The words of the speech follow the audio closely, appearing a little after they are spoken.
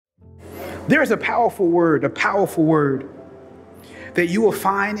There is a powerful word that you will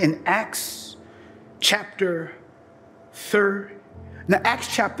find in Acts chapter 3. Now,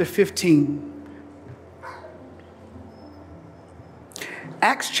 Acts chapter 15.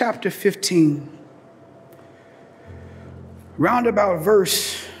 Acts chapter 15. Round about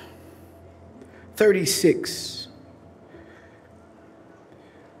verse 36.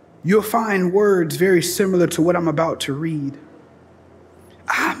 You'll find words very similar to what I'm about to read.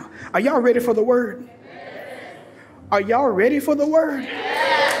 Are y'all ready for the word? Are y'all ready for the word?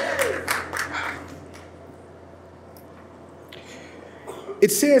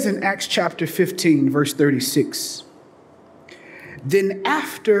 It says in Acts chapter 15, verse 36, then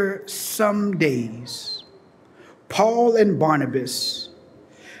after some days, Paul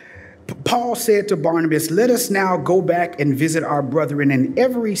said to Barnabas, let us now go back and visit our brethren in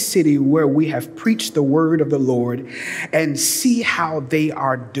every city where we have preached the word of the Lord and see how they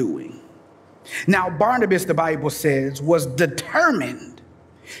are doing. Now, Barnabas, the Bible says, was determined.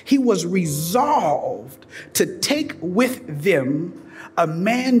 He was resolved to take with them a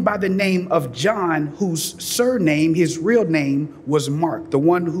man by the name of John, whose surname, his real name, was Mark, the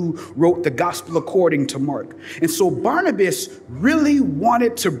one who wrote the gospel according to Mark. And so Barnabas really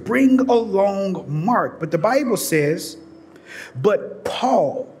wanted to bring along Mark. But the Bible says, but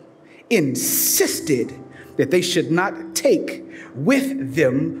Paul insisted that they should not take with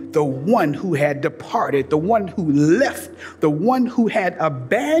them the one who had departed, the one who left, the one who had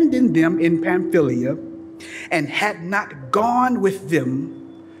abandoned them in Pamphylia and had not gone with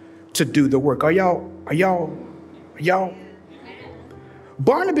them to do the work. Are y'all?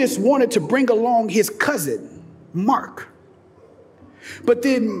 Barnabas wanted to bring along his cousin, Mark. But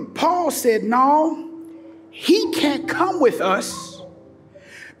then Paul said, no, he can't come with us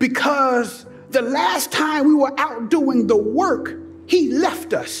because the last time we were out doing the work, he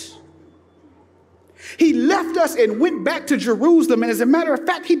left us. He left us and went back to Jerusalem. And as a matter of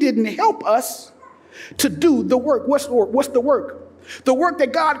fact, he didn't help us to do the work. What's the work? The work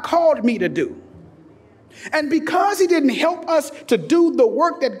that God called me to do. And because he didn't help us to do the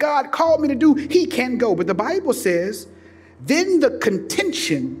work that God called me to do, he can't go. But the Bible says, then the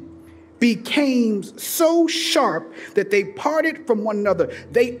contention became so sharp that they parted from one another.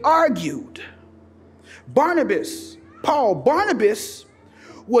 They argued. Barnabas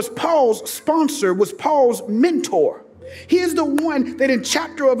was Paul's sponsor, was Paul's mentor. He is the one that in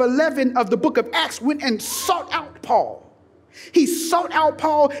chapter 11 of the book of Acts went and sought out Paul. He sought out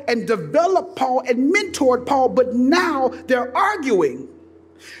Paul and developed Paul and mentored Paul, but now they're arguing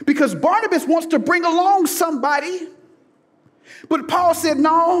because Barnabas wants to bring along somebody, but Paul said,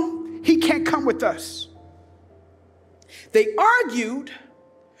 no, he can't come with us. They argued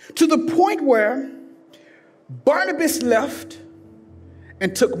to the point where Barnabas left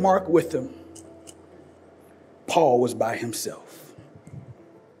and took Mark with him. Paul was by himself.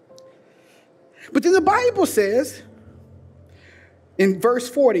 But then the Bible says in verse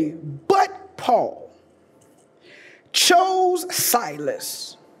 40, but Paul chose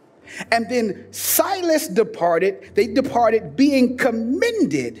Silas, and then Silas departed. They departed being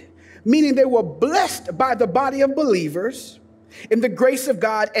commended, meaning they were blessed by the body of believers in the grace of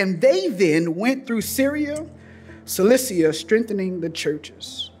God. And they then went through Syria, Cilicia, strengthening the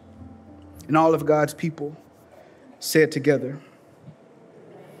churches. And all of God's people said together,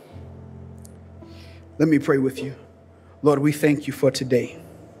 let me pray with you. Lord, we thank you for today.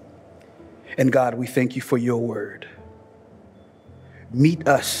 And God, we thank you for your word. Meet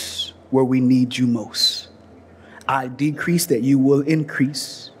us where we need you most. I decrease that you will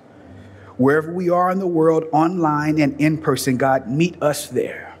increase. Wherever we are in the world, online and in person, God, meet us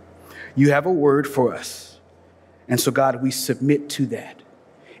there. You have a word for us. And so, God, we submit to that.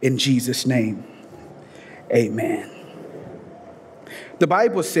 In Jesus' name, amen. The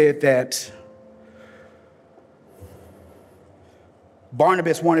Bible said that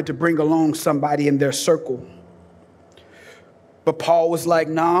Barnabas wanted to bring along somebody in their circle. But Paul was like,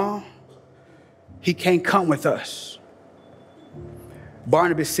 nah, he can't come with us.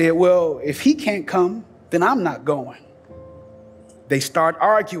 Barnabas said, well, if he can't come, then I'm not going. They start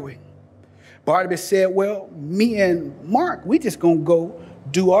arguing. Barnabas said, well, me and Mark, we just gonna go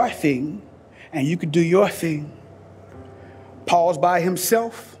do our thing and you can do your thing. Paul's by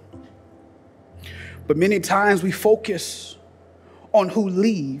himself. But many times we focus on who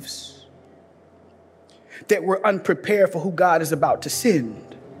leaves, that we're unprepared for who God is about to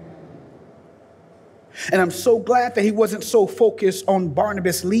send. And I'm so glad that he wasn't so focused on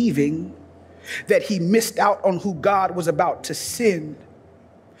Barnabas leaving that he missed out on who God was about to send.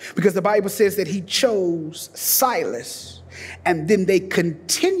 Because the Bible says that he chose Silas, and then they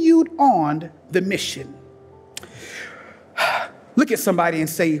continued on the mission. Look at somebody and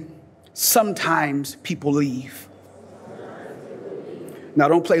say, sometimes people leave. Now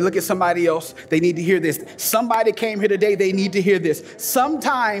don't play. Look at somebody else. They need to hear this. Somebody came here today. They need to hear this.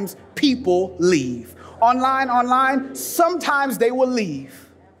 Sometimes people leave. Online, sometimes they will leave.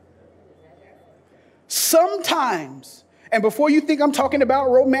 Sometimes. And before you think I'm talking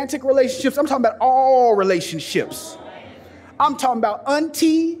about romantic relationships, I'm talking about all relationships. I'm talking about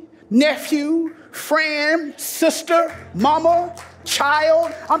auntie, nephew, friend, sister, mama,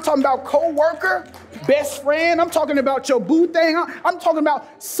 child. I'm talking about co-worker, best friend. I'm talking about your boo thing. I'm talking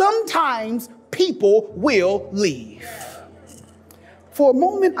about sometimes people will leave. For a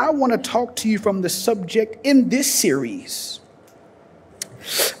moment, I want to talk to you from the subject in this series,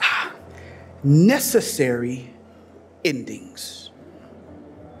 necessary endings.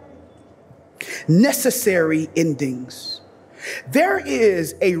 Necessary endings. There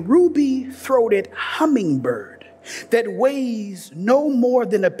is a ruby-throated hummingbird that weighs no more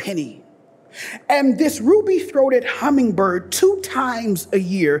than a penny. And this ruby-throated hummingbird 2 times a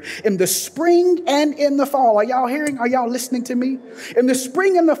year, in the spring and in the fall. Are y'all hearing? Are y'all listening to me? In the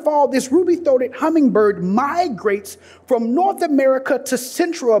spring and the fall, this ruby-throated hummingbird migrates from North America to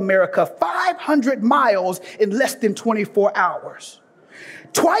Central America 500 miles in less than 24 hours.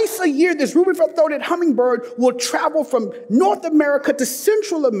 Twice a year, this ruby-throated hummingbird will travel from North America to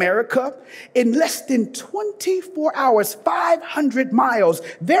Central America in less than 24 hours, 500 miles.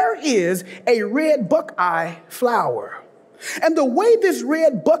 There is a red buckeye flower. And the way this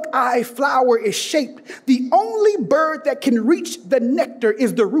red buckeye flower is shaped, the only bird that can reach the nectar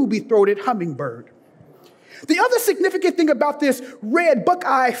is the ruby-throated hummingbird. The other significant thing about this red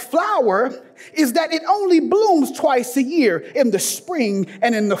buckeye flower is that it only blooms twice a year, in the spring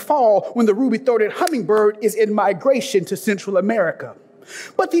and in the fall, when the ruby-throated hummingbird is in migration to Central America.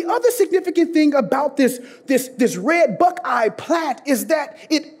 But the other significant thing about this red buckeye plant is that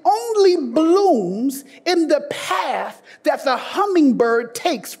it only blooms in the path that the hummingbird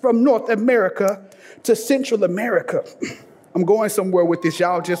takes from North America to Central America. I'm going somewhere with this,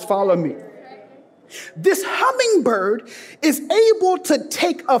 y'all just follow me. This hummingbird is able to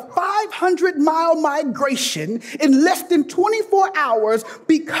take a 500-mile migration in less than 24 hours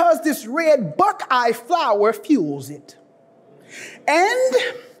because this red buckeye flower fuels it. And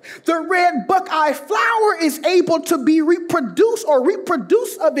the red buckeye flower is able to be reproduce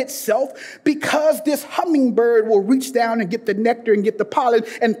of itself because this hummingbird will reach down and get the nectar and get the pollen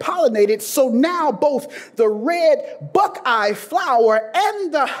and pollinate it. So now both the red buckeye flower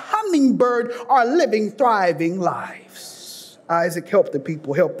and the hummingbird are living thriving lives. Isaac, help the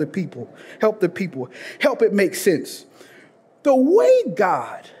people, help the people, help the people, help it make sense. The way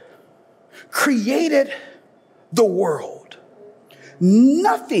God created the world,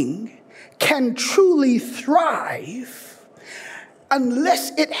 nothing can truly thrive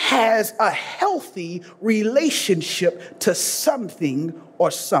unless it has a healthy relationship to something or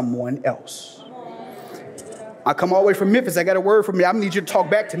someone else. I come all the way from Memphis. I got a word from you. I need you to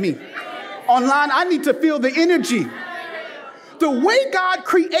talk back to me. Online, I need to feel the energy. The way God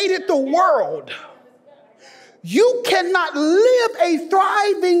created the world, you cannot live a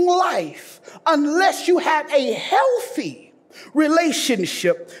thriving life unless you have a healthy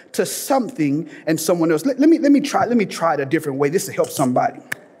relationship to something and someone else. Let me try it a different way. This will help somebody.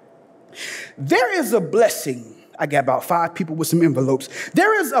 There is a blessing. I got about 5 people with some envelopes.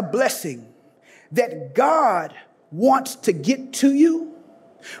 There is a blessing that God wants to get to you,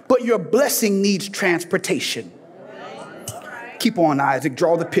 but your blessing needs transportation. Keep on, Isaac.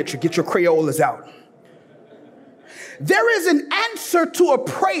 Draw the picture. Get your Crayolas out. There is an answer to a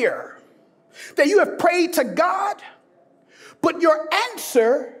prayer that you have prayed to God, but your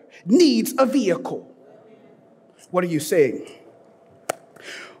answer needs a vehicle. What are you saying?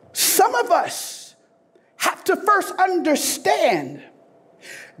 Some of us have to first understand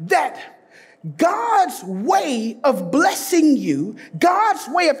that God's way of blessing you, God's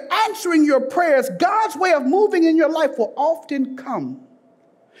way of answering your prayers, God's way of moving in your life will often come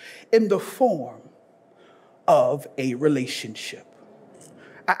in the form of a relationship.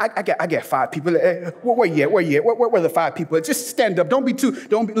 I got 5 people. Where you at? Where are the 5 people? Just stand up. Don't be,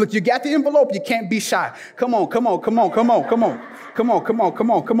 look, you got the envelope. You can't be shy. Come on. 5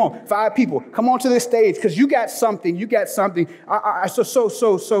 people. Come on to this stage because you got something.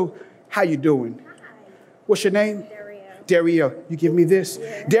 So, how you doing? What's your name? Darielle, you give me this.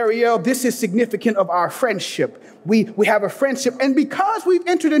 Darielle, this is significant of our friendship. We have a friendship, and because we've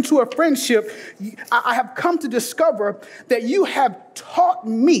entered into a friendship, I have come to discover that you have taught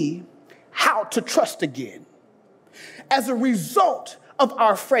me how to trust again. As a result of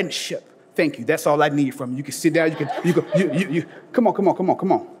our friendship. Thank you. That's all I need from you. You can sit down. You come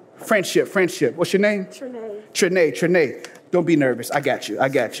on. Friendship. What's your name? Trinae. Don't be nervous. I got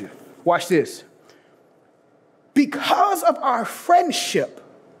you. Watch this. Because of our friendship,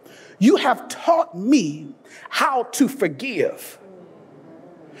 you have taught me how to forgive.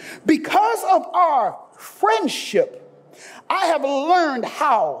 Because of our friendship, I have learned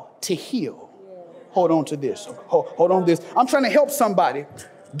how to heal. Hold on to this. Hold on to this. I'm trying to help somebody.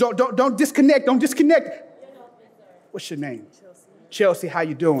 Don't disconnect. Don't disconnect. What's your name? Chelsea, how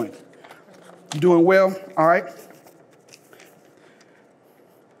you doing? You doing well? All right.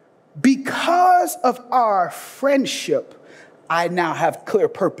 Because of our friendship, I now have clear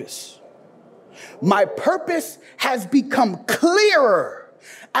purpose. My purpose has become clearer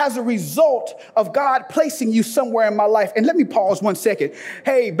as a result of God placing you somewhere in my life. And let me pause 1 second.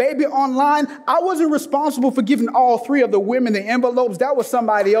 Hey, baby online, I wasn't responsible for giving all 3 of the women the envelopes. That was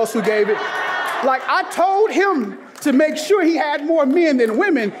somebody else who gave it. Like, I told him to make sure he had more men than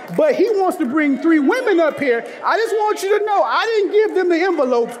women, but he wants to bring 3 women up here. I just want you to know, I didn't give them the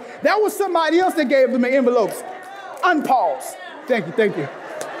envelopes. That was somebody else that gave them the envelopes. Unpause. Thank you.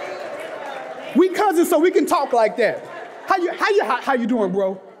 We cousins, so we can talk like that. How you doing,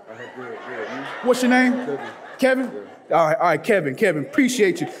 bro? Good. What's your name? Kevin? All right, Kevin.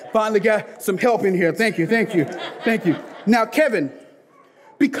 Appreciate you. Finally got some help in here. Thank you. Now, Kevin,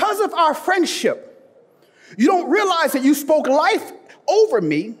 because of our friendship, you don't realize that you spoke life over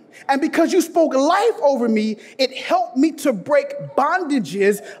me, and because you spoke life over me, it helped me to break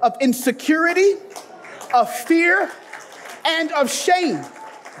bondages of insecurity, of fear, and of shame.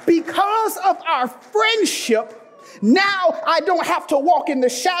 Because of our friendship, now I don't have to walk in the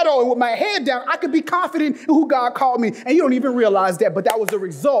shadow and with my head down. I can be confident in who God called me, and you don't even realize that, but that was the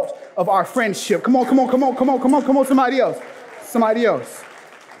result of our friendship. Come on, somebody else.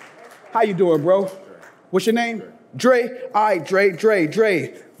 How you doing, bro? What's your name? Dre. All right, Dre.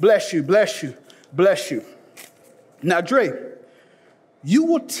 Bless you. Now, Dre, you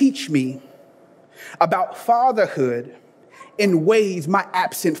will teach me about fatherhood in ways my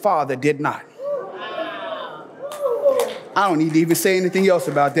absent father did not. I don't need to even say anything else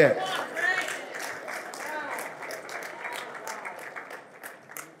about that.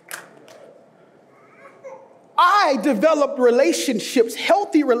 I developed relationships,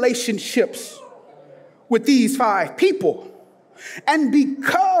 healthy relationships with these 5 people. And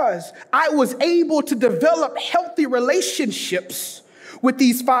because I was able to develop healthy relationships with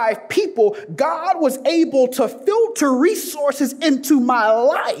these 5 people, God was able to filter resources into my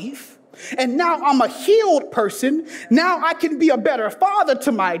life. And now I'm a healed person. Now I can be a better father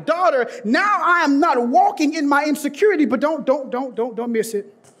to my daughter. Now I am not walking in my insecurity, but don't miss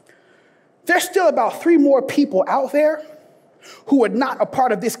it. There's still about 3 more people out there who are not a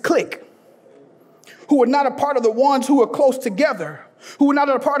part of this clique, who are not a part of the ones who are close together, who are not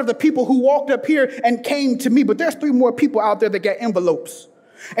a part of the people who walked up here and came to me. But there's 3 more people out there that get envelopes.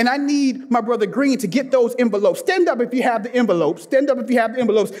 And I need my brother Green to get those envelopes. Stand up if you have the envelopes.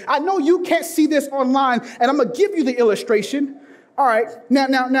 I know you can't see this online, and I'm going to give you the illustration. All right.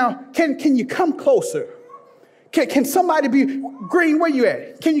 Now, can you come closer? Can somebody be Green? Where you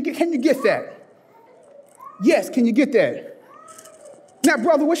at? Can you get that? Yes. Can you get that? Now,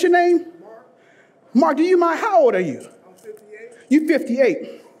 brother, what's your name? Mark, do you mind? How old are you? I'm 58. You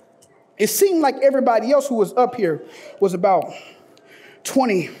 58. It seemed like everybody else who was up here was about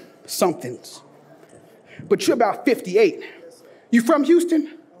 20-somethings. But you're about 58. You from Houston?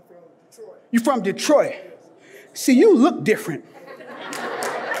 I'm from Detroit. You from Detroit? See, you look different.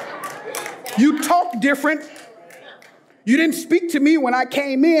 You talk different. You didn't speak to me when I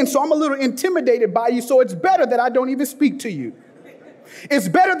came in, so I'm a little intimidated by you, so it's better that I don't even speak to you. It's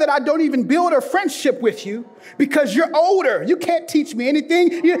better that I don't even build a friendship with you because you're older. You can't teach me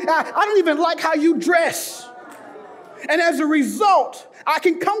anything. I don't even like how you dress. And as a result, I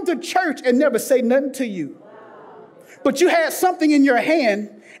can come to church and never say nothing to you. But you had something in your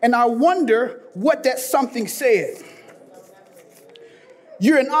hand, and I wonder what that something said.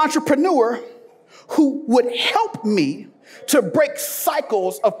 You're an entrepreneur who would help me to break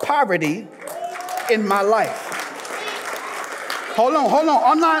cycles of poverty in my life. Hold on.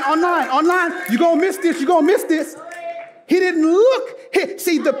 Online. You're going to miss this. He didn't look.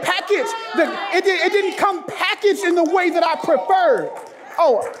 See, the package, it didn't come packaged in the way that I preferred.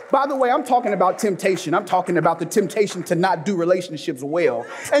 Oh, by the way, I'm talking about temptation. I'm talking about the temptation to not do relationships well.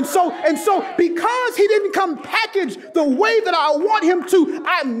 And so because he didn't come packaged the way that I want him to,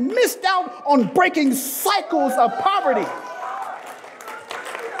 I missed out on breaking cycles of poverty.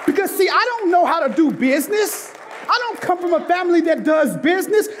 Because see, I don't know how to do business. I don't come from a family that does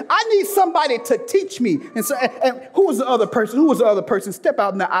business. I need somebody to teach me. And so, and who was the other person? Who was the other person? Step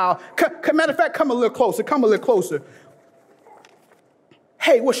out in the aisle. Matter of fact, come a little closer. Come a little closer.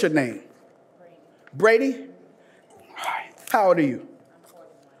 Hey, what's your name? Brady. Brady? All right. How old are you? I'm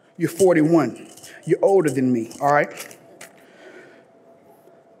 41. You're 41. You're older than me. All right.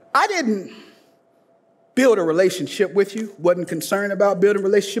 I didn't build a relationship with you. Wasn't concerned about building a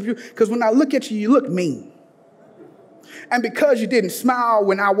relationship with you. Because when I look at you, you look mean. And because you didn't smile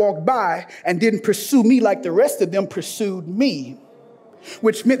when I walked by and didn't pursue me like the rest of them pursued me,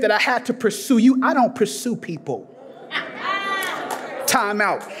 which meant that I had to pursue you. I don't pursue people. Time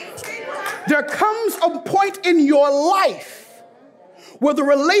out. There comes a point in your life where the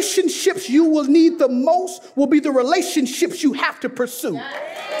relationships you will need the most will be the relationships you have to pursue.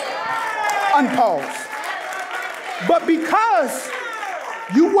 Unpause. But because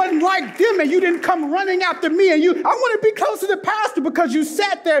you wasn't like them and you didn't come running after me and I want to be close to the pastor because you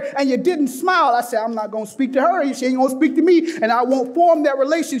sat there and you didn't smile. I said, I'm not going to speak to her. She ain't going to speak to me and I won't form that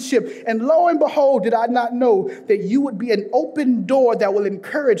relationship. And lo and behold, did I not know that you would be an open door that will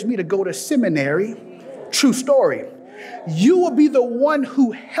encourage me to go to seminary? True story. You will be the one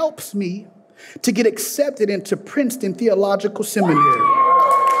who helps me to get accepted into Princeton Theological Seminary.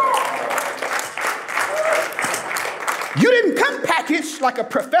 You didn't come packaged like a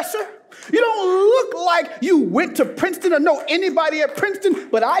professor. You don't look like you went to Princeton or know anybody at Princeton,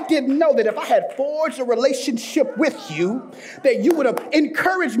 but I didn't know that if I had forged a relationship with you, that you would have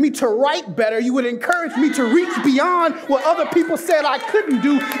encouraged me to write better. You would encourage me to reach beyond what other people said I couldn't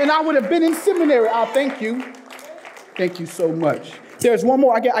do, and I would have been in seminary. I thank you. Thank you so much. There's one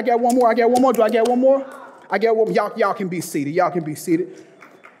more. I got one more. Do I get one more? I got one. Y'all can be seated. Y'all can be seated.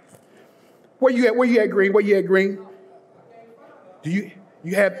 Where you at, Green? Where you at, Green? Do you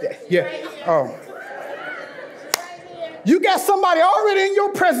have that? Yeah. Oh. You got somebody already in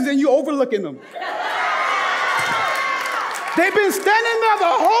your presence and you overlooking them. They've been standing there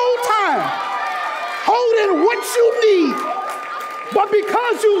the whole time, holding what you need. But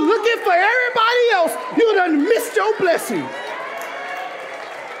because you looking for everybody else, you done missed your blessing.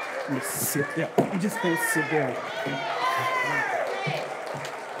 Let me sit there. I'm just going to sit there.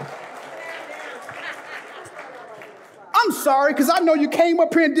 I'm sorry, because I know you came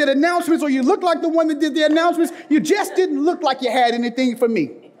up here and did announcements, or you look like the one that did the announcements. You just didn't look like you had anything for me.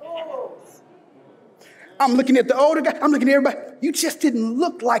 I'm looking at the older guy. I'm looking at everybody. You just didn't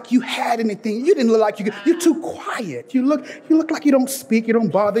look like you had anything. You didn't look like you're too quiet. You look like you don't speak. You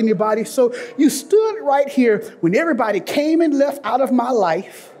don't bother anybody. So you stood right here when everybody came and left out of my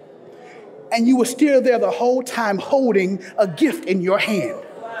life, and you were still there the whole time holding a gift in your hand.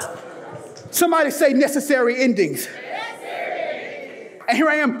 Somebody say necessary endings. And here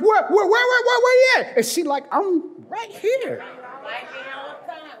I am, where you at? And she like, I'm right here.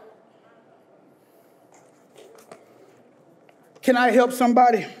 Can I help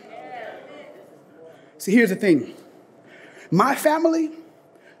somebody? See, here's the thing. My family,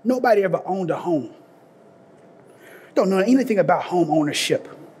 nobody ever owned a home. Don't know anything about home ownership.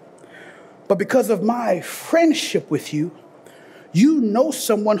 But because of my friendship with you, you know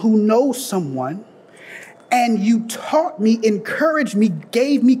someone who knows someone, and you taught me, encouraged me,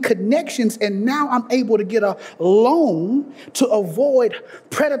 gave me connections, and now I'm able to get a loan to avoid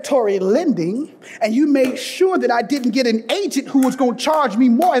predatory lending, and you made sure that I didn't get an agent who was going to charge me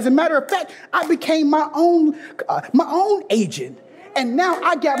more. As a matter of fact, I became my own agent, and now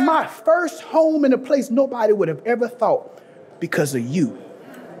I got my first home in a place nobody would have ever thought because of you.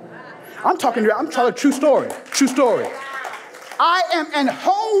 I'm telling a true story, true story. I am an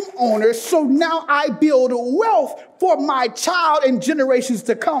homeowner, so now I build wealth for my child and generations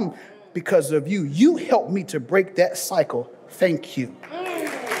to come because of you. You helped me to break that cycle. Thank you.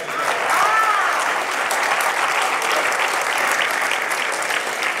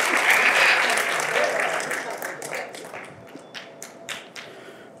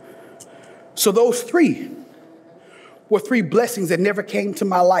 So those three were three blessings that never came to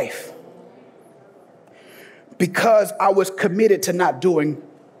my life, because I was committed to not doing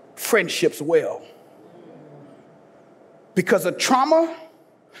friendships well. Because of trauma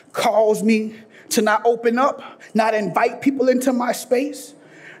caused me to not open up, not invite people into my space.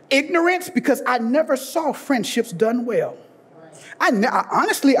 Ignorance, because I never saw friendships done well.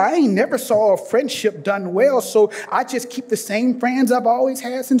 Honestly, I ain't never saw a friendship done well, so I just keep the same friends I've always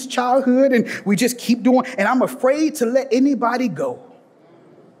had since childhood, and we just keep doing, and I'm afraid to let anybody go.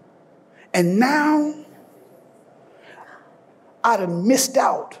 And now, I done missed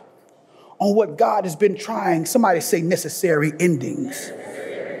out on what God has been trying, somebody say necessary endings.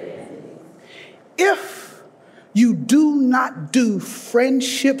 If you do not do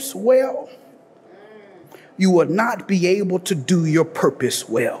friendships well, you will not be able to do your purpose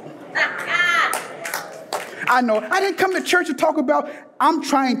well. I know, I didn't come to church to talk about, I'm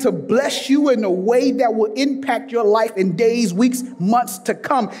trying to bless you in a way that will impact your life in days, weeks, months to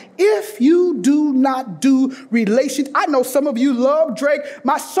come. If you do not do relations, I know some of you love Drake.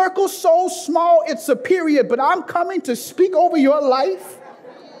 My circle's so small, it's a period, but I'm coming to speak over your life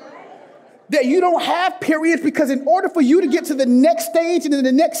that you don't have periods, because in order for you to get to the next stage and in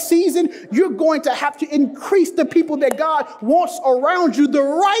the next season, you're going to have to increase the people that God wants around you, the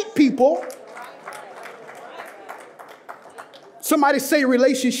right people. Somebody say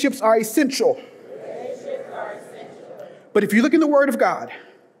relationships are essential. But if you look in the Word of God,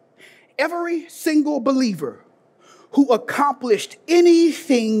 every single believer who accomplished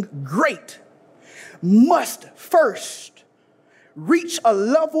anything great must first reach a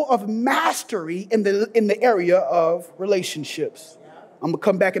level of mastery in the area of relationships. I'm going to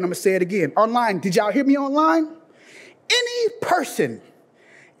come back and I'm going to say it again. Online, did y'all hear me online? Any person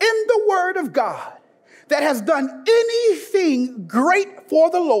in the Word of God that has done anything great for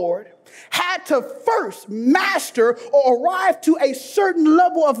the Lord had to first master or arrive to a certain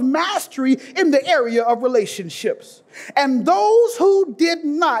level of mastery in the area of relationships. And those who did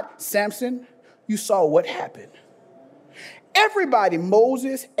not, Samson, you saw what happened. Everybody,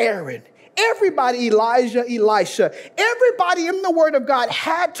 Moses, Aaron, everybody, Elijah, Elisha, everybody in the Word of God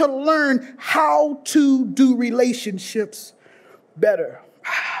had to learn how to do relationships better.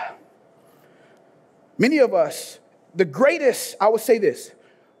 Many of us, I would say this,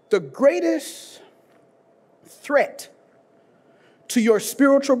 the greatest threat to your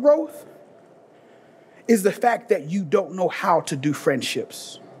spiritual growth is the fact that you don't know how to do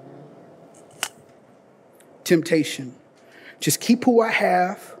friendships. Temptation. Just keep who I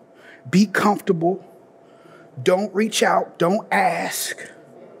have, be comfortable, don't reach out, don't ask.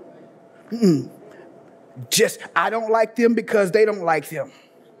 I don't like them because they don't like them.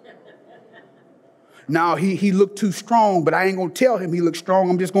 Now, he looked too strong, but I ain't going to tell him he looked strong.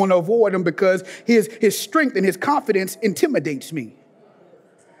 I'm just going to avoid him because his strength and his confidence intimidates me.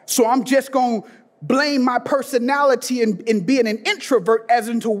 So I'm just going to blame my personality in being an introvert as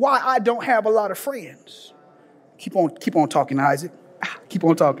into why I don't have a lot of friends. Keep on talking, Isaac. Keep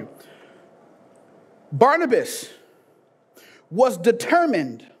on talking. Barnabas was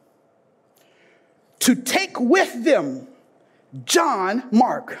determined to take with them John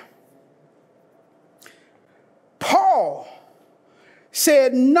Mark. Paul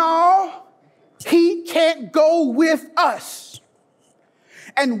said, no, he can't go with us.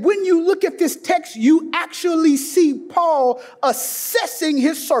 And when you look at this text, you actually see Paul assessing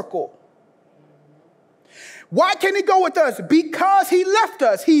his circle. Why can't he go with us? Because he left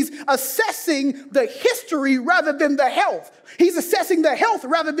us. He's assessing the history rather than the health. He's assessing the health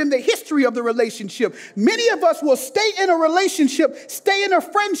rather than the history of the relationship. Many of us will stay in a relationship, stay in a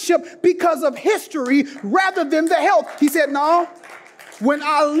friendship because of history rather than the health. He said, no, when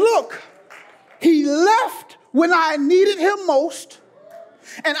I look, he left when I needed him most.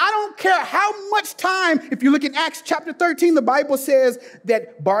 And I don't care how much time, if you look in Acts chapter 13, the Bible says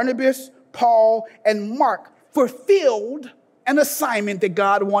that Barnabas, Paul, and Mark fulfilled an assignment that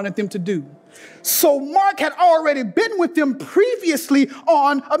God wanted them to do. So Mark had already been with them previously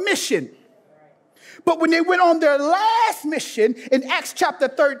on a mission. But when they went on their last mission in Acts chapter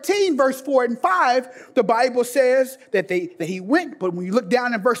 13, verse 4 and 5, the Bible says that he went. But when you look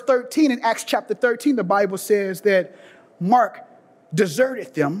down in verse 13 in Acts chapter 13, the Bible says that Mark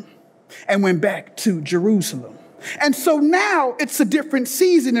deserted them and went back to Jerusalem. And so now it's a different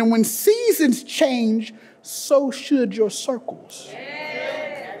season. And when seasons change, so should your circles.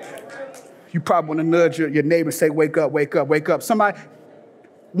 You probably want to nudge your neighbor and say, wake up, wake up, wake up. Somebody,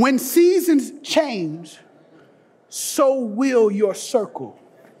 when seasons change, so will your circle.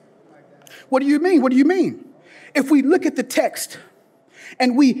 What do you mean? What do you mean? If we look at the text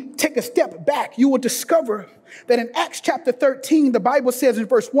and we take a step back, you will discover that in Acts chapter 13, the Bible says in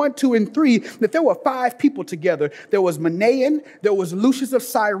verse 1, 2, and 3, that there were 5 people together. There was Manaen, there was Lucius of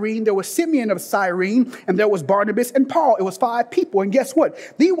Cyrene, there was Simeon of Cyrene, and there was Barnabas and Paul. It was 5 people. And guess what?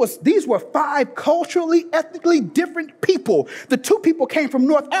 These were 5 culturally, ethnically different people. The 2 people came from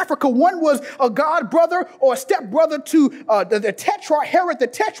North Africa. One was a god brother or a stepbrother to the tetrarch, Herod the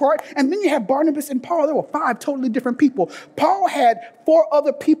tetrarch. And then you have Barnabas and Paul. There were 5 totally different people. Paul had 4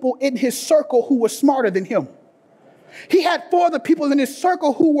 other people in his circle who were smarter than him. He had 4 other people in his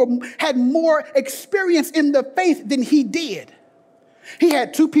circle who had more experience in the faith than he did. He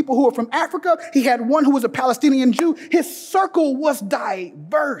had 2 people who were from Africa. He had one who was a Palestinian Jew. His circle was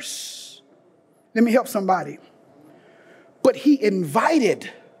diverse. Let me help somebody. But he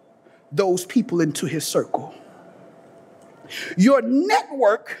invited those people into his circle. Your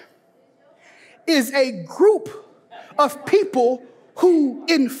network is a group of people who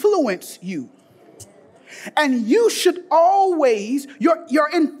influence you. And you should always, your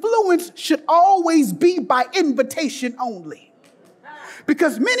influence should always be by invitation only.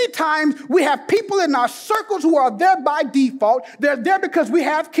 Because many times we have people in our circles who are there by default. They're there because we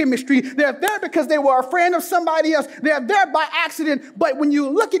have chemistry. They're there because they were a friend of somebody else. They're there by accident. But when you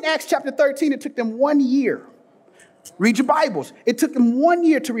look at Acts chapter 13, it took them 1 year. Read your Bibles. It took them 1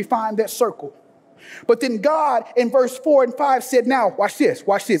 year to refine that circle. But then God in verse 4 and 5 said, now, watch this.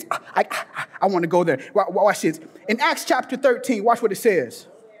 I want to go there. Watch this. In Acts chapter 13, watch what it says.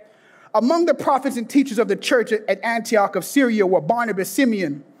 Among the prophets and teachers of the church at Antioch of Syria were Barnabas,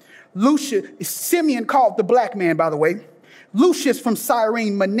 Simeon, Lucius, Simeon called the black man, by the way, Lucius from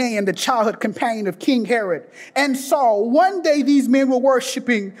Cyrene, Manaen, the childhood companion of King Herod, and Saul. One day these men were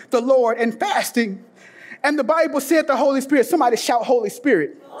worshiping the Lord and fasting. And the Bible said the Holy Spirit, somebody shout Holy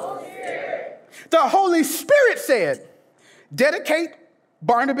Spirit. Holy Spirit. The Holy Spirit said, dedicate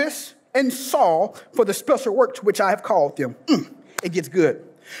Barnabas and Saul for the special work to which I have called them. It gets good.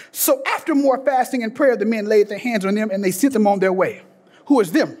 So after more fasting and prayer, the men laid their hands on them and they sent them on their way. Who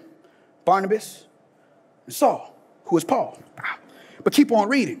is them? Barnabas and Saul, who is Paul. But keep on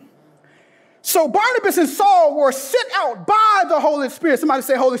reading. So Barnabas and Saul were sent out by the Holy Spirit. Somebody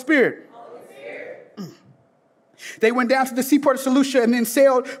say Holy Spirit. Holy Spirit. They went down to the seaport of Seleucia and then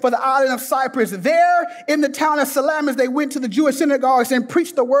sailed for the island of Cyprus. There in the town of Salamis, they went to the Jewish synagogues and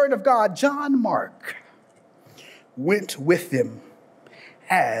preached the word of God. John Mark went with them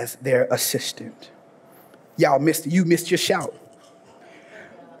as their assistant. You missed your shout.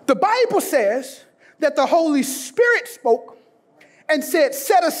 The Bible says that the Holy Spirit spoke and said,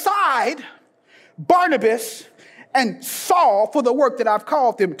 set aside Barnabas and Saul for the work that I've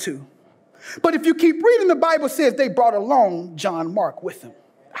called them to. But if you keep reading, the Bible says they brought along John Mark with them.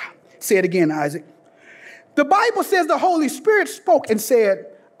 Say it again, Isaac. The Bible says the Holy Spirit spoke and said,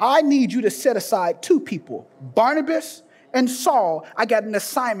 I need you to set aside 2 people, Barnabas and Saul. I got an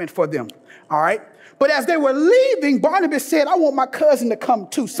assignment for them. All right. But as they were leaving, Barnabas said, I want my cousin to come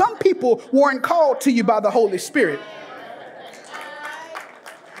too. Some people weren't called to you by the Holy Spirit.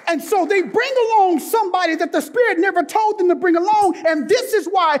 And so they bring along somebody that the Spirit never told them to bring along. And this is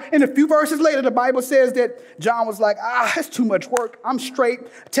why, in a few verses later, the Bible says that John was like, it's too much work. I'm straight.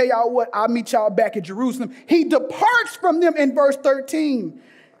 Tell y'all what, I'll meet y'all back at Jerusalem. He departs from them in verse 13.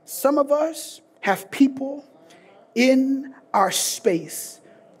 Some of us have people in our space,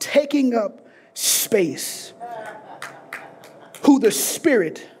 taking up space, who the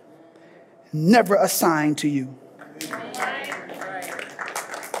Spirit never assigned to you.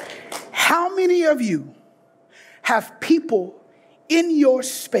 How many of you have people in your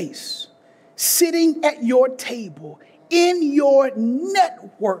space, sitting at your table, in your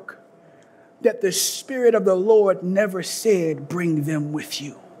network, that the Spirit of the Lord never said, bring them with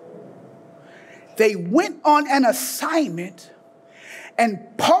you? They went on an assignment, and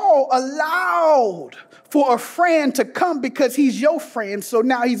Paul allowed for a friend to come because he's your friend. So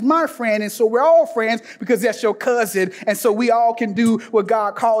now he's my friend. And so we're all friends because that's your cousin. And so we all can do what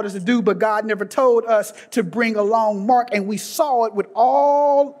God called us to do. But God never told us to bring along Mark. And we saw it with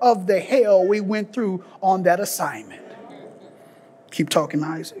all of the hell we went through on that assignment. Keep talking,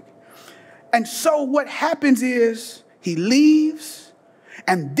 Isaac. And so what happens is he leaves.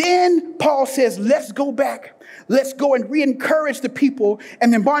 And then Paul says, let's go back. Let's go and re-encourage the people.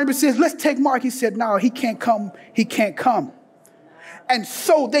 And then Barnabas says, let's take Mark. He said, no, he can't come. He can't come. And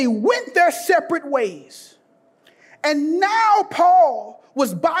so they went their separate ways. And now Paul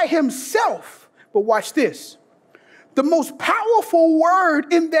was by himself. But watch this. The most powerful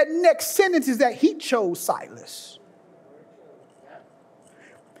word in that next sentence is that he chose Silas.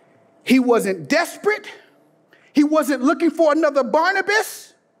 He wasn't desperate. He wasn't looking for another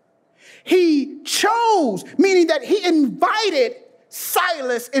Barnabas. He chose, meaning that he invited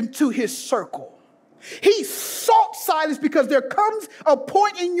Silas into his circle. He sought Silas because there comes a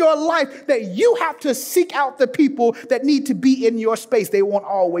point in your life that you have to seek out the people that need to be in your space. They won't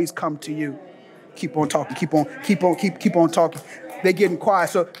always come to you. Keep on talking, keep on talking. They're getting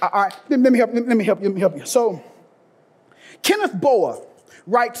quiet. So, all right, let me help you. So, Kenneth Boa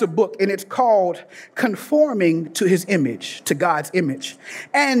writes a book, and it's called Conforming to His Image, to God's Image.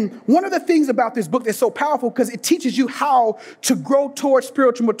 And one of the things about this book that's so powerful because it teaches you how to grow towards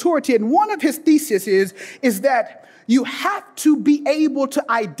spiritual maturity. And one of his theses is that you have to be able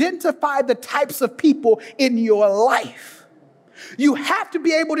to identify the types of people in your life. You have to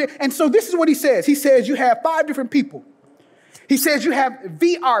be able to, and so this is what he says. He says you have 5 different people. He says you have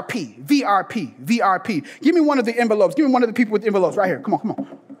VRP. Give me one of the envelopes. Give me one of the people with the envelopes right here. Come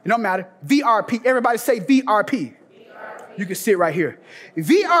on. It don't matter. VRP. Everybody say VRP. You can sit right here.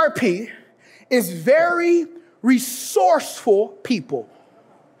 VRP is very resourceful people.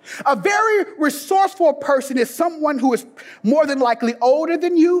 A very resourceful person is someone who is more than likely older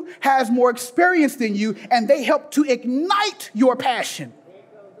than you, has more experience than you, and they help to ignite your passion.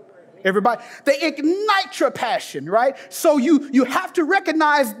 Everybody, they ignite your passion, right? So you have to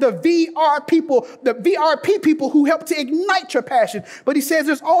recognize the VRP people who help to ignite your passion. But he says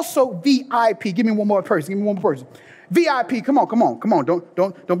there's also VIP. Give me one more person. VIP, come on.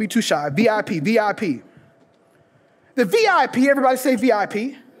 Don't be too shy. VIP. The VIP, everybody say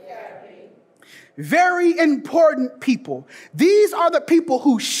VIP. Very important people. These are the people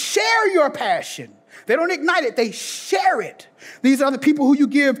who share your passion. They don't ignite it, they share it. These are the people who you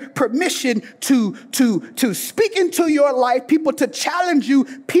give permission to speak into your life, people to challenge you,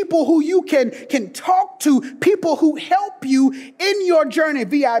 people who you can talk to, people who help you in your journey,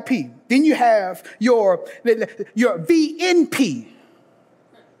 VIP. Then you have your VNP.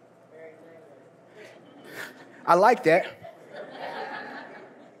 I like that.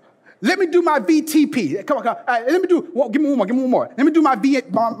 Let me do my VTP. Come on. Right, give me one more. Let me do my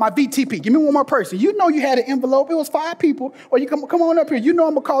VTP. Give me one more person. You know you had an envelope. It was 5 people. Or you come on up here. You know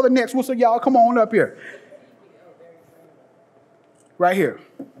I'm going to call the next one, so y'all come on up here. Right here.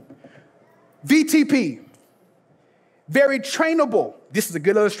 VTP. Very trainable. This is a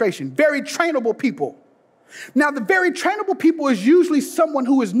good illustration. Very trainable people. Now, the very trainable people is usually someone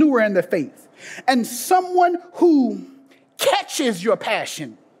who is newer in the faith and someone who catches your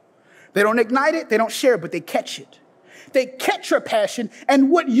passion. They don't ignite it, they don't share it, but they catch it. They catch your passion, and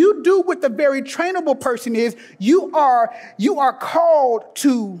what you do with the very trainable person is you are called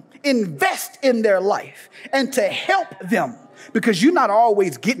to invest in their life and to help them because you're not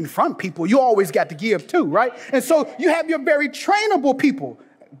always getting from people. You always got to give too, right? And so you have your very trainable people.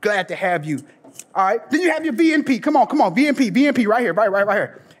 Glad to have you. All right. Then you have your VNP. Come on. VNP right here, right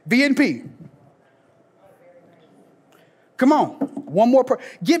here. VNP. Come on. One more.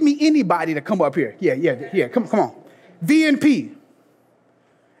 Give me anybody to come up here. Yeah. Come on. VNP.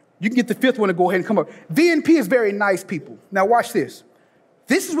 You can get the 5th one to go ahead and come up. VNP is very nice people. Now watch this.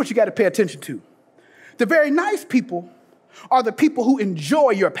 This is what you got to pay attention to. The very nice people are the people who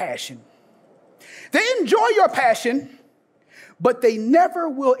enjoy your passion. They enjoy your passion, but they never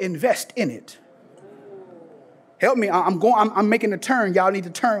will invest in it. Help me. I'm making a turn. Y'all need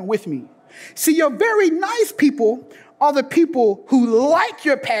to turn with me. See, your very nice people are the people who like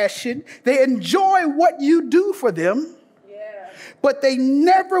your passion. They enjoy what you do for them, but they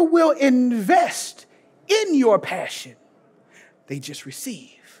never will invest in your passion. They just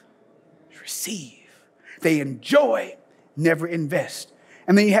receive. They enjoy, never invest.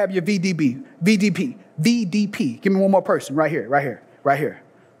 And then you have your VDP. Give me one more person right here.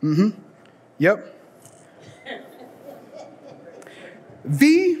 Mm-hmm. Yep.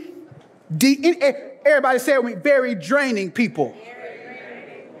 Everybody say it with me, very draining people.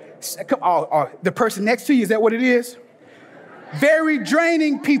 The person next to you, is that what it is? Very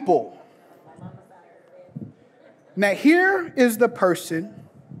draining people. Now here is the person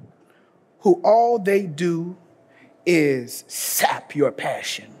who all they do is sap your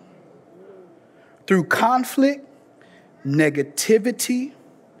passion. Through conflict, negativity,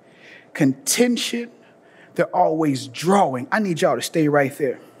 contention, they're always drawing. I need y'all to stay right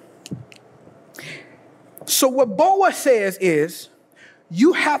there. So what Boa says is,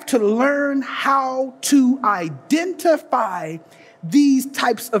 you have to learn how to identify these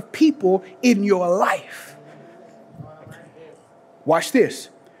types of people in your life. Watch this.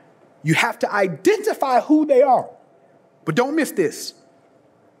 You have to identify who they are. But don't miss this.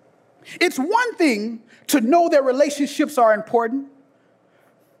 It's one thing to know that relationships are important.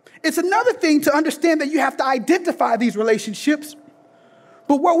 It's another thing to understand that you have to identify these relationships.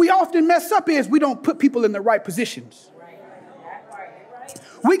 But what we often mess up is we don't put people in the right positions.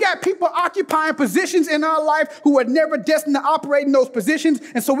 We got people occupying positions in our life who are never destined to operate in those positions.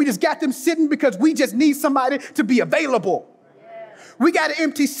 And so we just got them sitting because we just need somebody to be available. We got an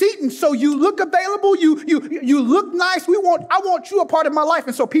empty seat, and so you look available, you look nice. I want you a part of my life.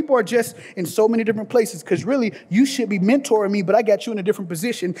 And so people are just in so many different places because really you should be mentoring me, but I got you in a different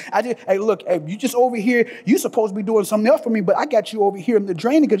position. Hey, you just over here, you supposed to be doing something else for me, but I got you over here in the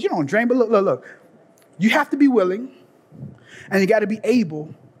draining because you don't drain. But look. You have to be willing, and you got to be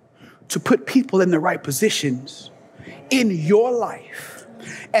able to put people in the right positions in your life.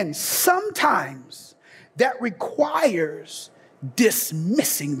 And sometimes that requires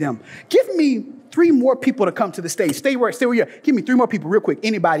dismissing them. Give me 3 more people to come to the stage. Stay where you are. Give me 3 more people real quick.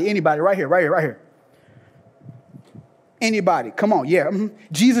 Anybody, right here. Anybody, come on, yeah.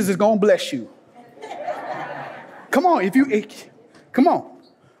 Jesus is going to bless you. Come on,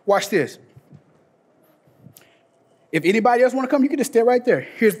 watch this. If anybody else want to come, you can just stay right there.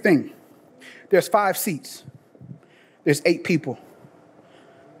 Here's the thing. There's 5 seats. There's 8 people.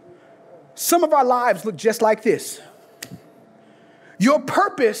 Some of our lives look just like this. Your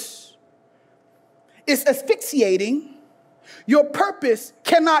purpose is asphyxiating. Your purpose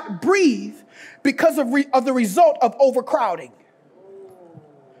cannot breathe because of the result of overcrowding.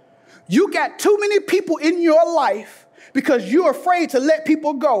 You got too many people in your life because you're afraid to let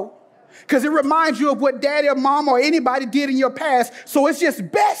people go because it reminds you of what daddy or mom or anybody did in your past. So it's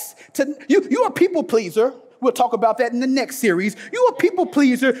just best to, you're a people pleaser. We'll talk about that in the next series. You're a people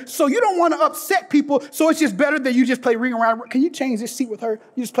pleaser, so you don't want to upset people, so it's just better that you just play ring around. Can you change this seat with her?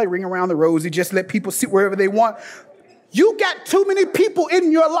 You just play ring around the rosy, just let people sit wherever they want. You got too many people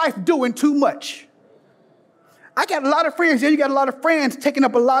in your life doing too much. I got a lot of friends. Yeah, you got a lot of friends taking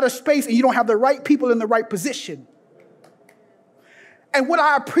up a lot of space, and you don't have the right people in the right position. And what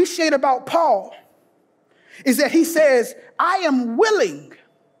I appreciate about Paul is that he says, I am willing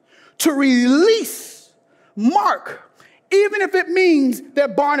to release Mark, even if it means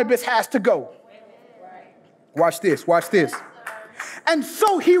that Barnabas has to go. Watch this. And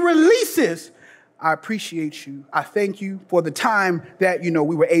so he releases. I appreciate you. I thank you for the time that,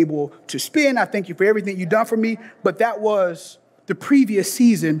 we were able to spend. I thank you for everything you've done for me. But that was the previous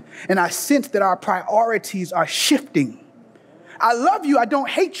season, and I sense that our priorities are shifting. I love you, I don't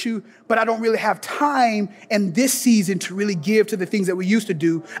hate you, but I don't really have time in this season to really give to the things that we used to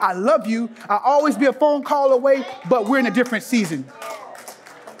do. I love you, I'll always be a phone call away, but we're in a different season.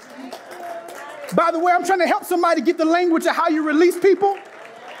 By the way, I'm trying to help somebody get the language of how you release people.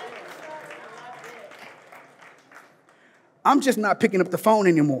 I'm just not picking up the phone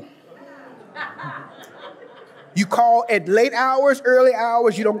anymore. You call at late hours, early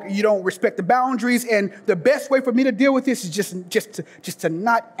hours. You don't respect the boundaries. And the best way for me to deal with this is just to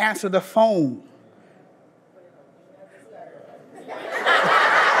not answer the phone.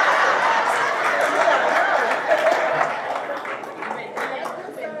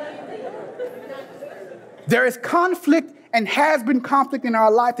 There is conflict and has been conflict in our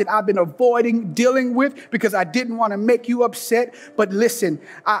life that I've been avoiding dealing with because I didn't want to make you upset. But listen,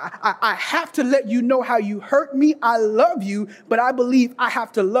 I have to let you know how you hurt me. I love you, but I believe I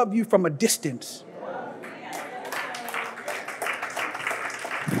have to love you from a distance.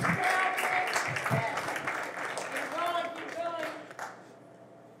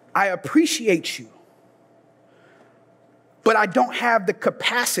 I appreciate you, but I don't have the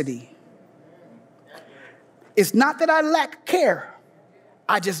capacity. It's not that I lack care.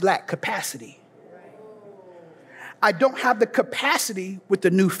 I just lack capacity. I don't have the capacity with the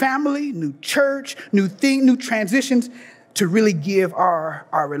new family, new church, new transitions to really give our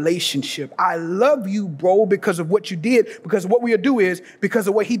relationship. I love you, bro, because of what you did, because what we'll do is because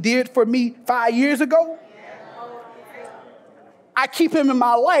of what he did for me 5 years ago. I keep him in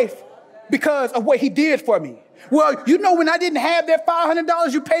my life because of what he did for me. Well, when I didn't have that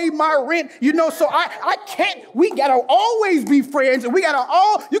 $500, you paid my rent, so I can't, we got to always be friends, and you got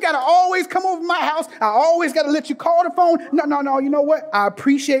to always come over to my house. I always got to let you call the phone. No, you know what? I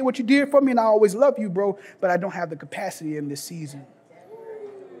appreciate what you did for me, and I always love you, bro, but I don't have the capacity in this season.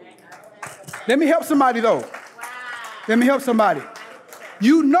 Let me help somebody, though. Let me help somebody.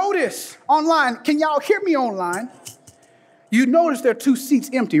 You notice online, can y'all hear me online? You notice there are 2 seats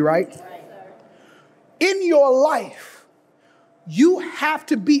empty, right? In your life, you have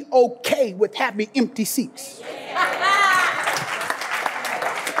to be okay with having empty seats.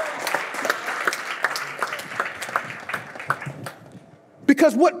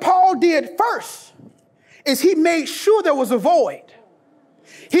 Because what Paul did first is he made sure there was a void.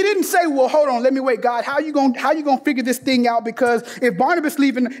 He didn't say, well, hold on, let me wait, God, how you gonna figure this thing out? Because if Barnabas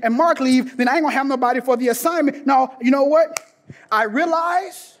leaving and Mark leave, then I ain't gonna have nobody for the assignment. No, you know what? I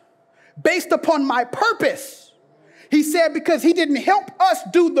realize, based upon my purpose, he said, because he didn't help us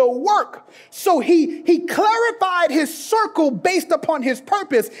do the work. So he clarified his circle based upon his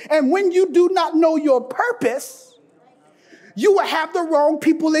purpose. And when you do not know your purpose, you will have the wrong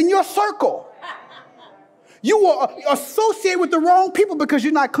people in your circle. You will associate with the wrong people because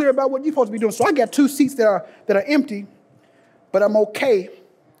you're not clear about what you're supposed to be doing. So I got 2 seats that are empty, but I'm okay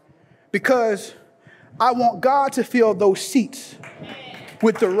because I want God to fill those seats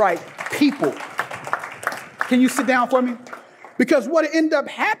with the right people. Can you sit down for me? Because what ended up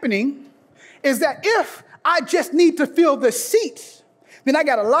happening is that if I just need to fill the seats, then I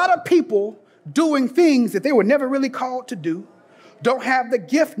got a lot of people doing things that they were never really called to do, don't have the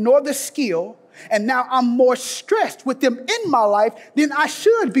gift nor the skill, and now I'm more stressed with them in my life than I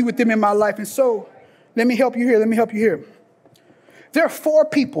should be with them in my life. And so let me help you here. There are 4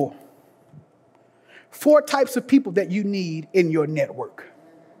 types of people that you need in your network.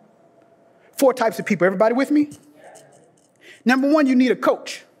 4 types of people. Everybody with me? Number 1, you need a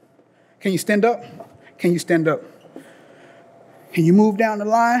coach. Can you stand up? Can you stand up? Can you move down the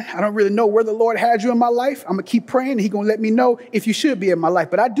line? I don't really know where the Lord has you in my life. I'm going to keep praying, and he's going to let me know if you should be in my life.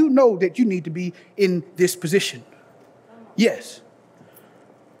 But I do know that you need to be in this position. Yes.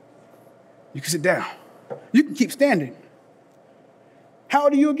 You can sit down. You can keep standing. How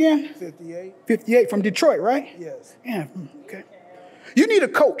old are you again? 58. 58 from Detroit, right? Yes. Yeah, okay. You need a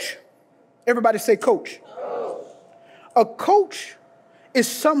coach. Everybody say coach. Coach. A coach is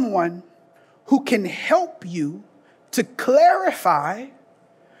someone who can help you to clarify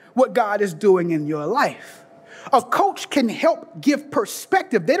what God is doing in your life. A coach can help give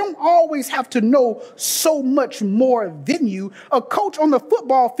perspective. They don't always have to know so much more than you. A coach on the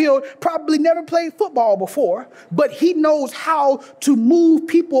football field probably never played football before, but he knows how to move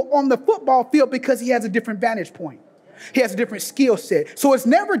people on the football field because he has a different vantage point. He has a different skill set. So it's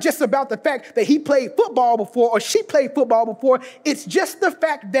never just about the fact that he played football before or she played football before. It's just the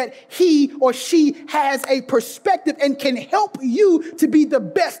fact that he or she has a perspective and can help you to be the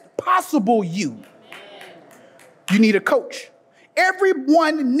best possible you. You need a coach.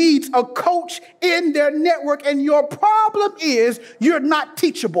 Everyone needs a coach in their network, and your problem is you're not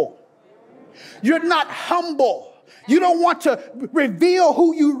teachable. You're not humble. You don't want to reveal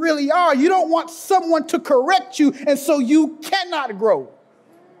who you really are. You don't want someone to correct you, and so you cannot grow.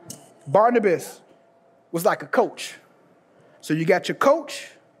 Barnabas was like a coach. So you got your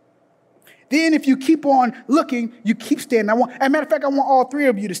coach. Then if you keep on looking, you keep standing. As a matter of fact, I want all 3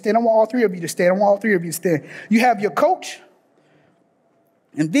 of you to stand. I want all 3 of you to stand. I want all 3 of you to stand. You have your coach,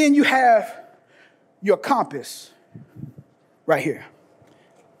 and then you have your compass right here.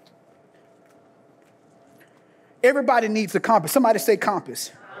 Everybody needs a compass. Somebody say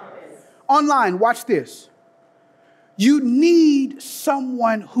compass. Online, watch this. You need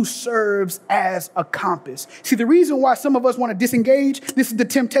someone who serves as a compass. See, the reason why some of us want to disengage, this is the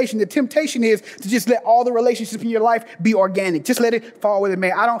temptation. The temptation is to just let all the relationships in your life be organic. Just let it fall with it,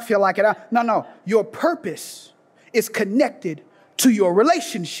 man. I don't feel like it. No. Your purpose is connected to your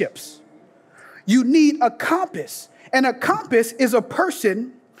relationships. You need a compass. And a compass is a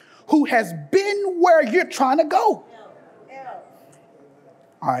person who has been where you're trying to go.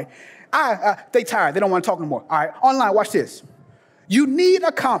 All right. They tired. They don't want to talk anymore. All right. Online, watch this. You need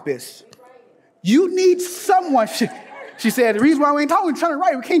a compass. You need someone. She said, the reason why we ain't talking, we're trying to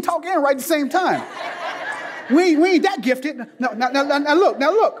write. We can't talk and write at the same time. We ain't that gifted. Now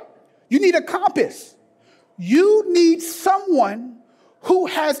look. You need a compass. You need someone who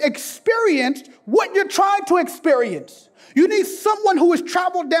has experienced what you're trying to experience. You need someone who has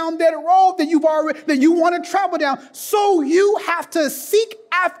traveled down that road that you want to travel down. So you have to seek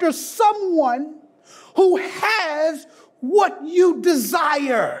after someone who has what you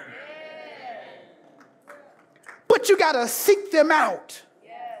desire. But you got to seek them out.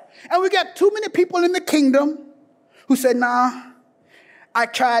 And we got too many people in the kingdom who said, nah, I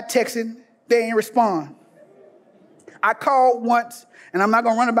tried texting. They ain't respond. I called once, and I'm not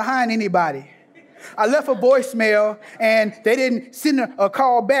going to run it behind anybody. I left a voicemail, and they didn't send a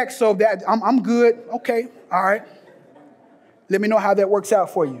call back, so that I'm good. Okay, all right. Let me know how that works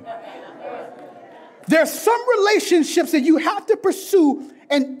out for you. There's some relationships that you have to pursue,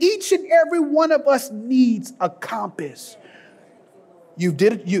 and each and every one of us needs a compass. You've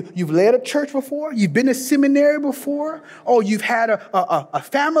led a church before. You've been to seminary before. Oh, you've had a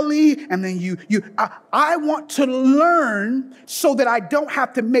family, and then I want to learn so that I don't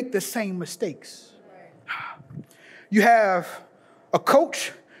have to make the same mistakes. You have a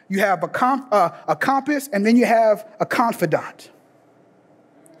coach, you have a compass, and then you have a confidant.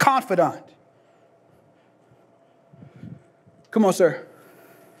 Confidant. Come on, sir.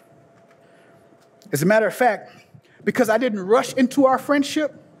 As a matter of fact, because I didn't rush into our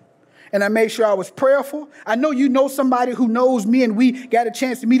friendship and I made sure I was prayerful. I know you know somebody who knows me and we got a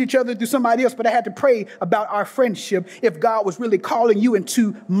chance to meet each other through somebody else, but I had to pray about our friendship if God was really calling you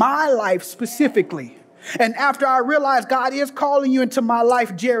into my life specifically. And after I realized God is calling you into my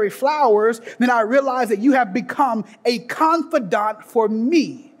life, Jerry Flowers, then I realized that you have become a confidant for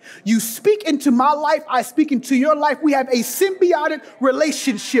me. You speak into my life, I speak into your life. We have a symbiotic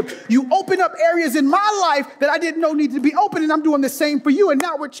relationship. You open up areas in my life that I didn't know needed to be open, and I'm doing the same for you, and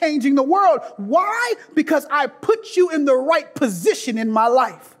now we're changing the world. Why? Because I put you in the right position in my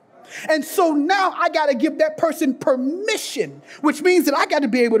life. And so now I got to give that person permission, which means that I got to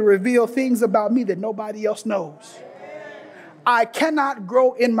be able to reveal things about me that nobody else knows. I cannot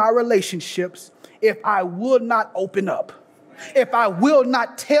grow in my relationships if I will not open up. If I will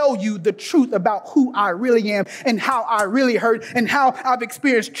not tell you the truth about who I really am and how I really hurt and how I've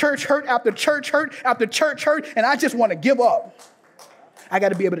experienced church hurt after church hurt after church hurt, and I just want to give up. I got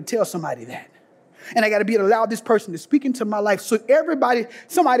to be able to tell somebody that. And I got to be able to allow this person to speak into my life. So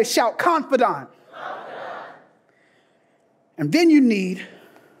somebody shout confidant. And then you need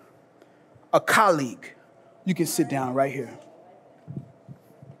a colleague. You can sit down right here.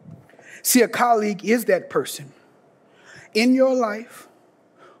 See, a colleague is that person in your life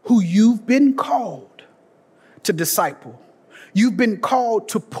who you've been called to disciple. You've been called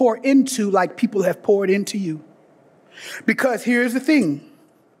to pour into like people have poured into you. Because here's the thing.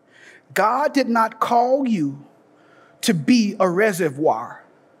 God did not call you to be a reservoir.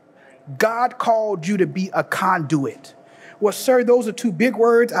 God called you to be a conduit. Well, sir, those are two big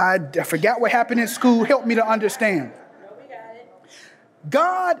words. I forgot what happened in school. Help me to understand.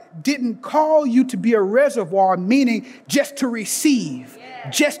 God didn't call you to be a reservoir, meaning just to receive.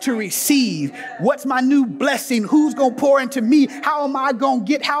 Just to receive. What's my new blessing? Who's going to pour into me? How am I going to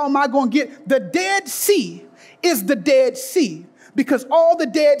get? How am I going to get? The Dead Sea is the Dead Sea because all the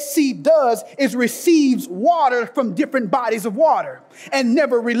Dead Sea does is receives water from different bodies of water and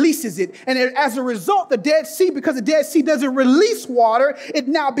never releases it. And as a result, the Dead Sea, because the Dead Sea doesn't release water, it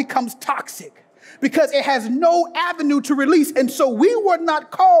now becomes toxic. Because it has no avenue to release. And so we were not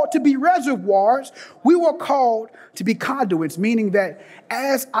called to be reservoirs. We were called to be conduits, meaning that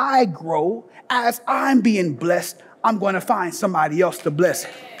as I grow, as I'm being blessed, I'm going to find somebody else to bless.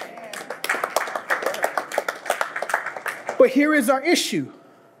 But here is our issue.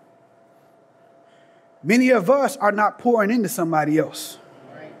 Many of us are not pouring into somebody else.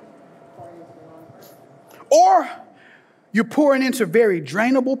 Or you're pouring into very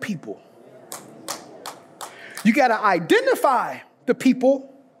drainable people. You got to identify the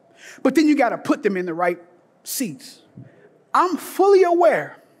people, but then you got to put them in the right seats. I'm fully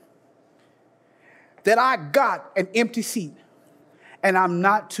aware that I got an empty seat, and I'm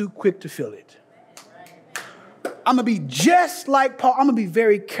not too quick to fill it. I'm going to be just like Paul. I'm going to be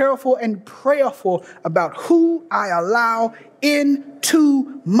very careful and prayerful about who I allow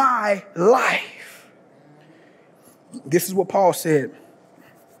into my life. This is what Paul said.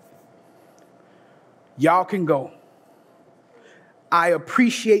 Y'all can go. I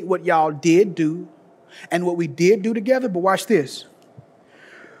appreciate what y'all did do and what we did do together, but watch this.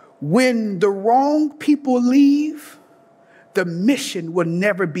 When the wrong people leave, the mission will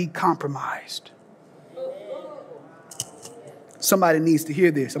never be compromised. Somebody needs to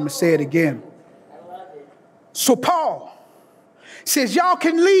hear this. I'm going to say it again. So Paul says, y'all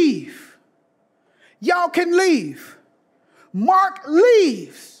can leave. Y'all can leave. Mark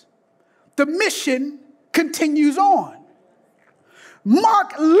leaves. The mission continues on.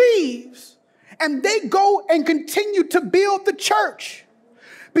 Mark leaves, and they go and continue to build the church.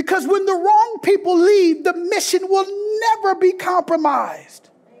 Because when the wrong people leave, the mission will never be compromised.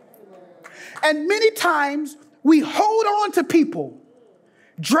 And many times we hold on to people,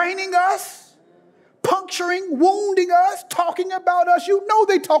 draining us, puncturing, wounding us, talking about us. You know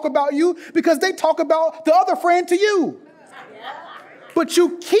they talk about you because they talk about the other friend to you. But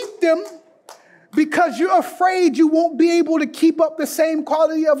you keep them because you're afraid you won't be able to keep up the same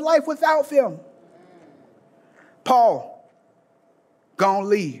quality of life without them. Paul, gonna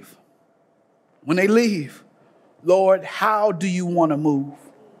leave. When they leave, Lord, how do you want to move?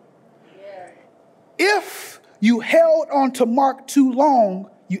 If you held on to Mark too long,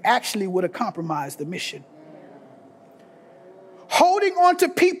 you actually would have compromised the mission. Holding on to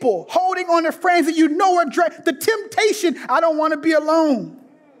people, holding on to friends that you know are the temptation, I don't want to be alone.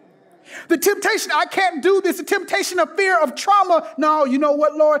 The temptation, I can't do this. The temptation of fear, of trauma. No, you know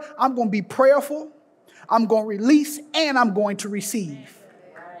what, Lord? I'm going to be prayerful. I'm going to release, and I'm going to receive.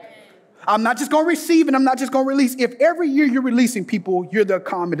 I'm not just going to receive, and I'm not just going to release. If every year you're releasing people, you're the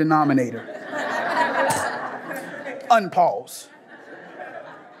common denominator. Unpause.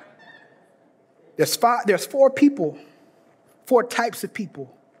 There's four people, four types of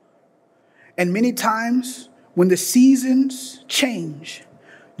people. And many times when the seasons change,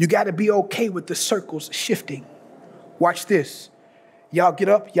 you got to be okay with the circles shifting. Watch this. Y'all get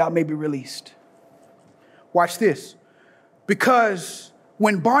up, y'all may be released. Watch this. Because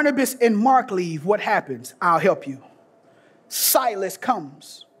when Barnabas and Mark leave, what happens? I'll help you. Silas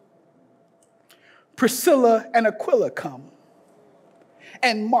comes. Priscilla and Aquila come.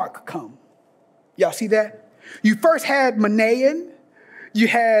 And Mark come. Y'all see that? You first had Manaen. You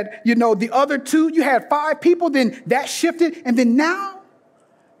had, the other two. You had 5 people. Then that shifted. And then now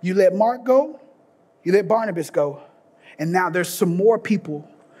you let Mark go. You let Barnabas go. And now there's some more people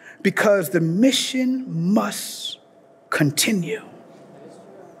because the mission must continue.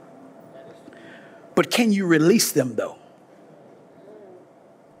 But can you release them, though?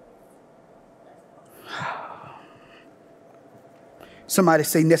 Somebody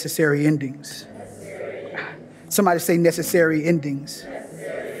say necessary endings. Somebody say necessary endings.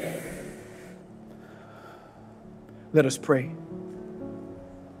 Let us pray.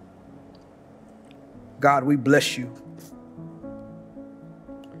 God, we bless you.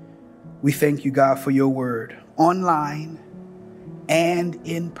 We thank you, God, for your word, online and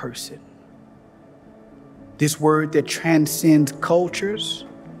in person. This word that transcends cultures,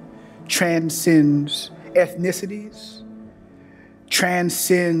 transcends ethnicities,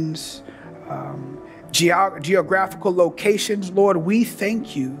 transcends geographical locations. Lord, we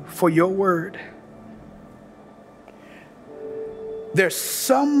thank you for your word. There's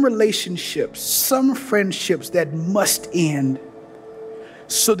some relationships, some friendships that must end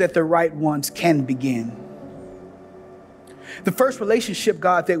so that the right ones can begin. The first relationship,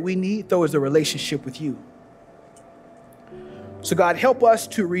 God, that we need, though, is the relationship with you. So, God, help us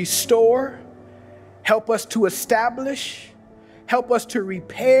to restore, help us to establish, help us to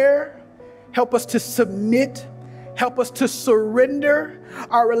repair, help us to submit, help us to surrender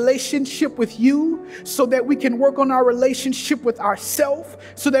our relationship with you so that we can work on our relationship with ourselves,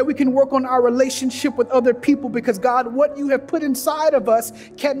 so that we can work on our relationship with other people. Because, God, what you have put inside of us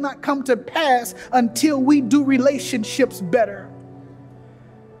cannot come to pass until we do relationships better.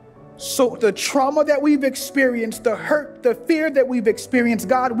 So the trauma that we've experienced, the hurt, the fear that we've experienced,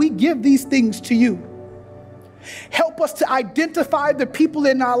 God, we give these things to you. Help us to identify the people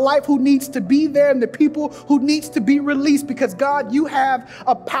in our life who needs to be there and the people who needs to be released, because God, you have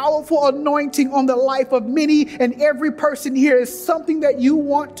a powerful anointing on the life of many, and every person here is something that you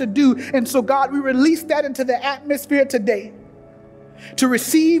want to do. And so, God, we release that into the atmosphere today to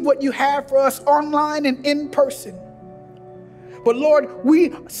receive what you have for us online and in person. But Lord,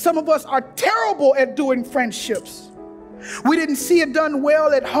 some of us are terrible at doing friendships. We didn't see it done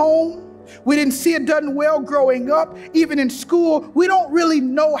well at home. We didn't see it done well growing up. Even in school, we don't really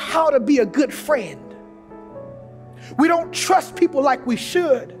know how to be a good friend. We don't trust people like we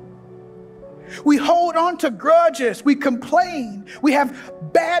should. We hold on to grudges. We complain. We have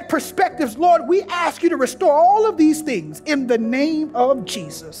bad perspectives. Lord, we ask you to restore all of these things in the name of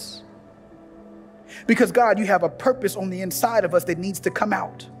Jesus. Because, God, you have a purpose on the inside of us that needs to come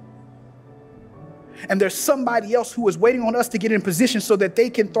out. And there's somebody else who is waiting on us to get in position so that they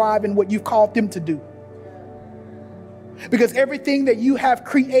can thrive in what you've called them to do. Because everything that you have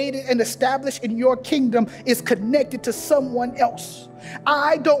created and established in your kingdom is connected to someone else.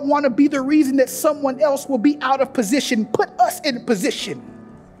 I don't want to be the reason that someone else will be out of position. Put us in position.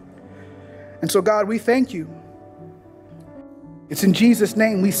 And so, God, we thank you. It's in Jesus'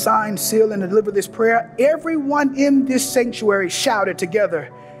 name we sign, seal, and deliver this prayer. Everyone in this sanctuary shouted together,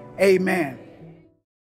 amen.